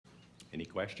Any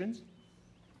questions?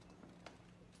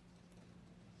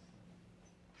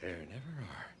 There never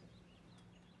are.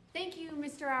 Thank you,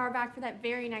 Mr. Auerbach, for that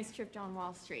very nice trip down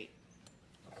Wall Street.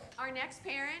 Our next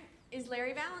parent is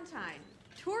Larry Valentine,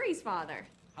 Tori's father.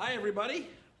 Hi, everybody.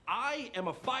 I am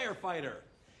a firefighter,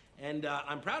 and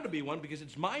I'm proud to be one because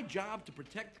it's my job to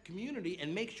protect the community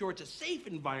and make sure it's a safe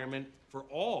environment for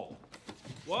all.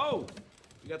 Whoa,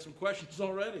 we got some questions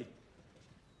already.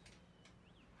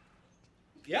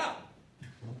 Yeah.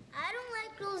 I don't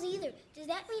like girls either. Does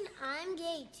that mean I'm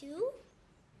gay too?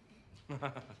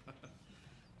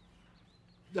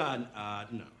 No.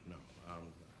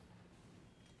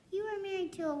 You were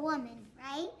married to a woman,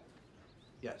 right?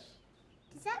 Yes.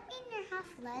 Does that mean you're half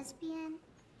lesbian?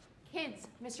 Kids,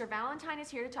 Mr. Valentine is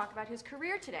here to talk about his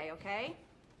career today, okay?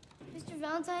 Mr.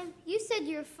 Valentine, you said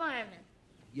you're a fireman.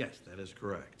 Yes, that is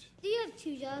correct. Do you have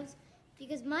two jobs?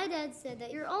 Because my dad said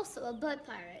that you're also a butt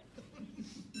pirate.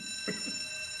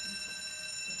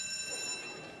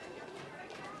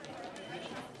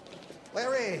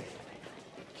 Larry!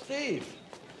 Steve.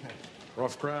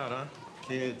 Rough crowd, huh?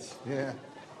 Kids, yeah.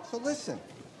 So listen,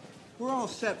 we're all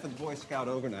set for the Boy Scout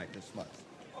overnight this month.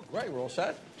 Oh, great, we're all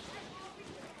set.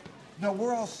 No,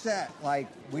 we're all set, like,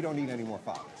 we don't need any more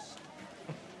fathers.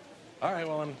 All right,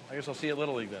 well, then I guess I'll see you at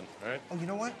Little League then, all right? Oh, you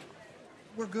know what?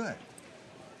 We're good.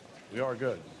 We are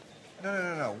good.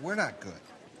 No, we're not good.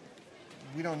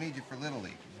 We don't need you for Little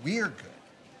League. We're good.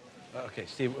 Okay,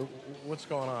 Steve, what's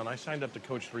going on? I signed up to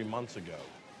coach 3 months ago.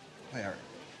 Larry,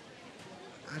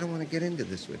 I don't want to get into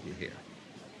this with you here.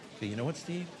 Okay, you know what,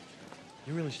 Steve?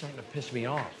 You're really starting to piss me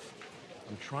off.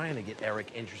 I'm trying to get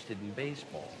Eric interested in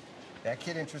baseball. That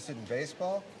kid interested in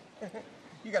baseball?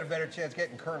 You got a better chance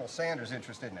getting Colonel Sanders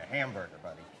interested in a hamburger,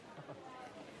 buddy.